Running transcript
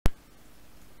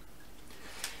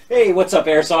Hey, what's up,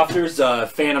 Airsofters?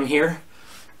 Phantom here.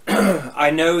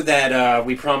 I know that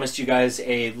we promised you guys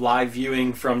a live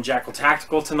viewing from Jackal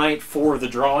Tactical tonight for the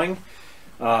drawing,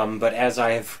 but as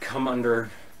I have come under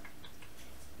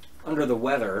the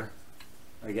weather,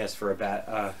 I guess for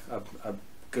a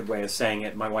good way of saying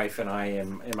it, my wife and I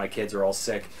and my kids are all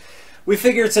sick. We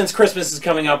figured since Christmas is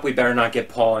coming up, we better not get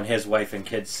Paul and his wife and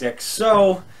kids sick,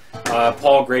 so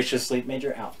Paul graciously,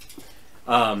 Major out.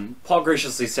 Paul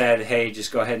graciously said, hey,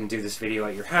 just go ahead and do this video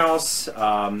at your house.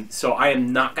 So I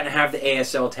am not going to have the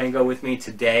ASL Tango with me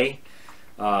today,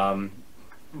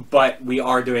 but we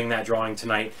are doing that drawing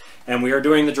tonight, and we are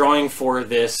doing the drawing for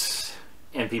this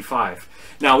MP5.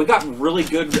 Now, we got really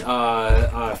good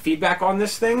feedback on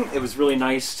this thing. It was really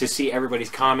nice to see everybody's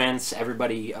comments,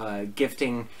 everybody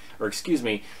gifting, or excuse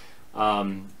me,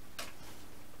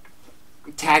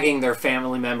 tagging their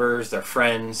family members, their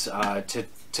friends,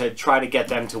 to try to get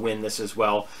them to win this as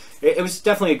well. It was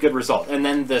definitely a good result. And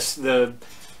then the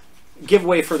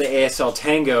giveaway for the ASL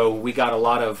Tango, we got a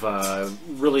lot of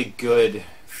really good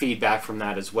feedback from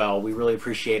that as well. We really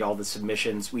appreciate all the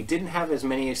submissions. We didn't have as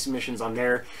many submissions on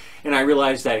there, and I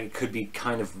realized that it could be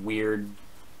kind of weird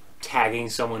tagging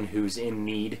someone who's in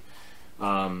need.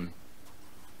 You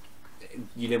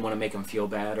didn't want to make them feel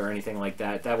bad or anything like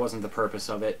that. That wasn't the purpose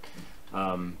of it.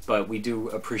 But we do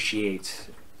appreciate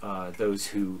those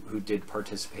who did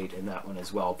participate in that one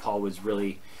as well. Paul was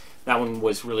really, that one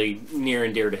was really near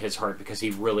and dear to his heart because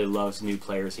he really loves new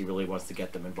players. He really wants to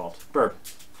get them involved. Burb,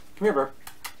 come here, Burb.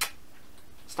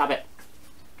 Stop it.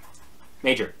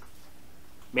 Major.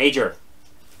 Major.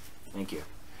 Thank you.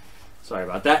 Sorry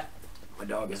about that. My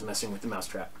dog is messing with the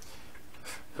mousetrap.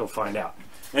 He'll find out.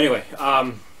 Anyway,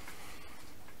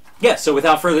 yeah, so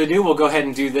without further ado, we'll go ahead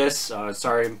and do this.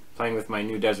 Sorry, I'm playing with my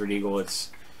new Desert Eagle.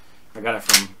 I got it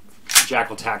from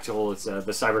Jackal Tactical. It's the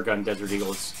Cybergun Desert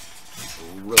Eagle. It's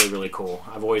really, really cool.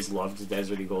 I've always loved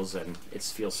Desert Eagles, and it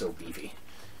feels so beefy.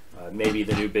 Maybe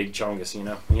the new Big Chongus, you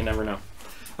know? You never know.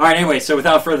 All right, anyway, so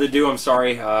without further ado, I'm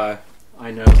sorry. I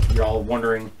know you're all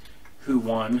wondering who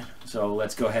won, so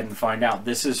let's go ahead and find out.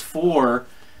 This is for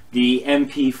the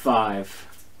MP5.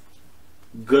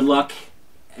 Good luck,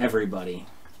 everybody.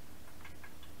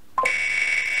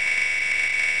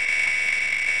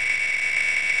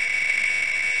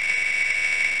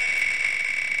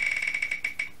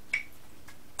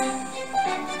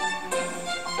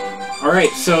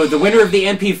 Alright, so the winner of the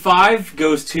MP5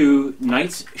 goes to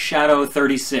Knight's Shadow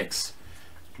 36.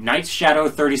 Knight's Shadow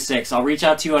 36. I'll reach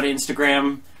out to you on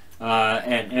Instagram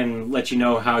and let you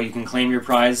know how you can claim your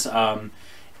prize.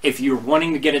 If you're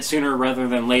wanting to get it sooner rather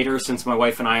than later, since my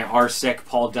wife and I are sick,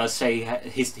 Paul does say,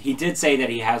 he did say that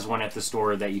he has one at the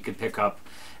store that you could pick up,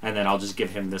 and then I'll just give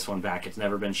him this one back. It's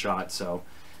never been shot, so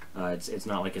it's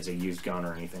not like it's a used gun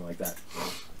or anything like that.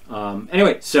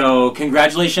 Anyway, so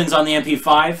congratulations on the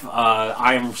MP5.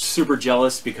 I am super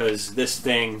jealous because this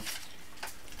thing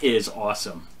is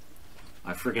awesome.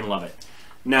 I freaking love it.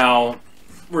 Now,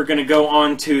 we're going to go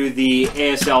on to the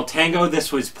ASL Tango.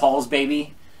 This was Paul's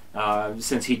baby.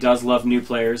 Since he does love new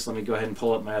players, let me go ahead and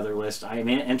pull up my other list. I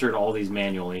entered all these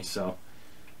manually, so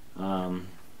let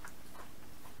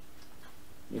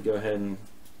me go ahead and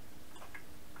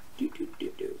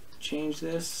change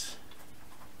this.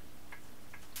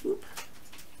 Oop.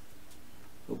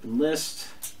 Open list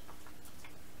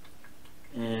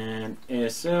and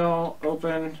ASL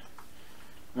open.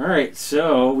 Alright,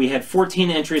 so we had 14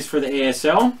 entries for the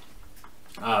ASL.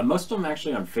 Most of them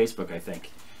actually on Facebook, I think.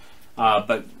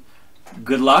 But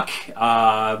good luck.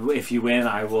 If you win,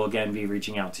 I will again be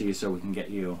reaching out to you so we can get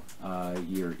you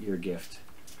your gift.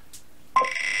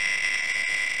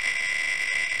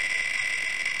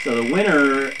 So the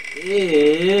winner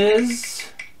is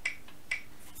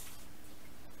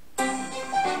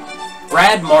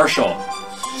Brad Marshall.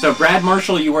 So Brad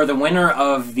Marshall, you are the winner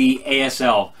of the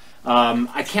ASL.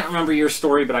 I can't remember your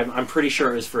story, but I'm pretty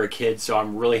sure it was for a kid, so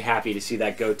I'm really happy to see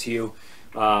that go to you.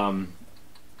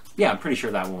 Yeah, I'm pretty sure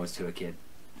that one was to a kid.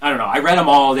 I don't know. I read them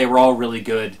all. They were all really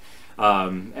good.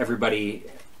 Everybody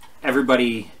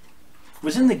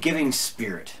was in the giving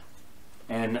spirit,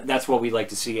 and that's what we like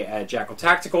to see at Jackal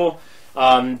Tactical.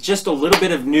 Just a little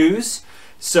bit of news.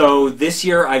 So this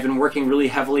year I've been working really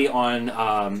heavily on,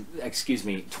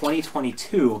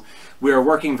 2022, we are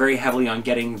working very heavily on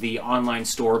getting the online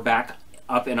store back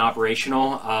up and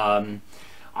operational. I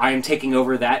am taking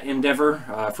over that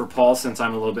endeavor for Paul since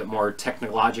I'm a little bit more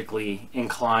technologically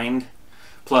inclined.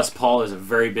 Plus Paul is a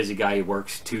very busy guy. He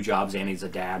works 2 jobs and he's a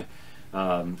dad.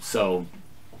 So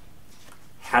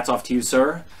hats off to you,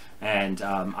 sir. And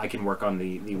I can work on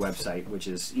the website, which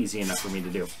is easy enough for me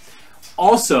to do.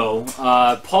 Also,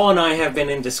 Paul and I have been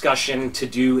in discussion to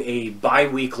do a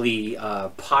bi-weekly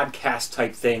podcast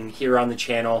type thing here on the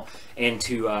channel and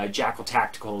to Jackal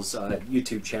Tactical's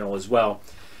YouTube channel as well.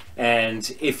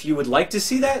 And if you would like to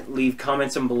see that, leave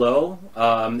comments in below.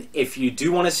 If you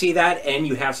do want to see that and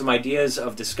you have some ideas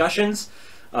of discussions,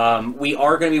 we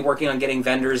are going to be working on getting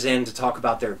vendors in to talk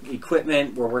about their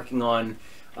equipment. We're working on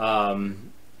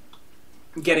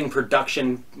getting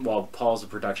production. Well, Paul's a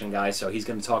production guy, so he's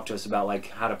going to talk to us about like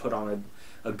how to put on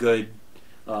a good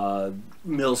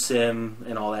mill sim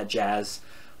and all that jazz.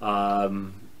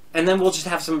 And then we'll just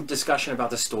have some discussion about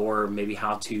the store, maybe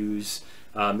how-tos.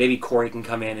 Maybe Corey can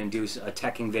come in and do a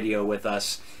teching video with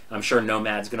us. I'm sure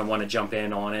Nomad's going to want to jump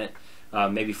in on it.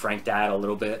 Maybe Frank Dad a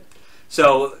little bit.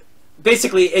 So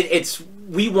basically,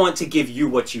 we want to give you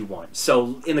what you want.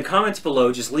 So in the comments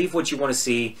below, just leave what you want to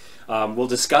see. We'll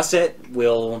discuss it.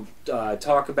 We'll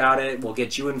talk about it. We'll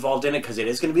get you involved in it because it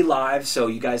is going to be live, so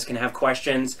you guys can have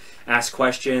questions, ask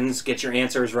questions, get your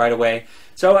answers right away.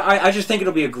 So I just think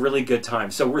it'll be a really good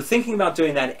time. So we're thinking about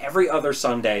doing that every other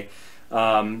Sunday.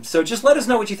 So just let us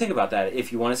know what you think about that.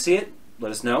 If you want to see it,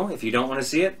 let us know. If you don't want to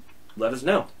see it, let us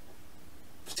know.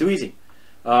 It's too easy.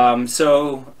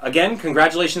 So again,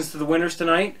 congratulations to the winners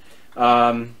tonight.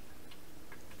 Call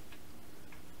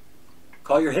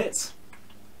your hits.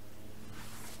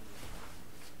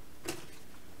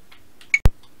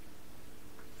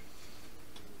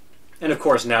 And of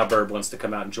course, now Burb wants to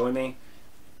come out and join me.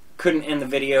 Couldn't end the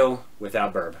video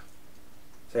without Burb.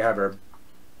 Say hi, Burb.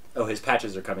 Oh, his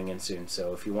patches are coming in soon,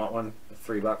 so if you want one,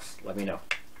 $3, let me know.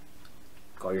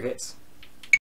 Call your hits.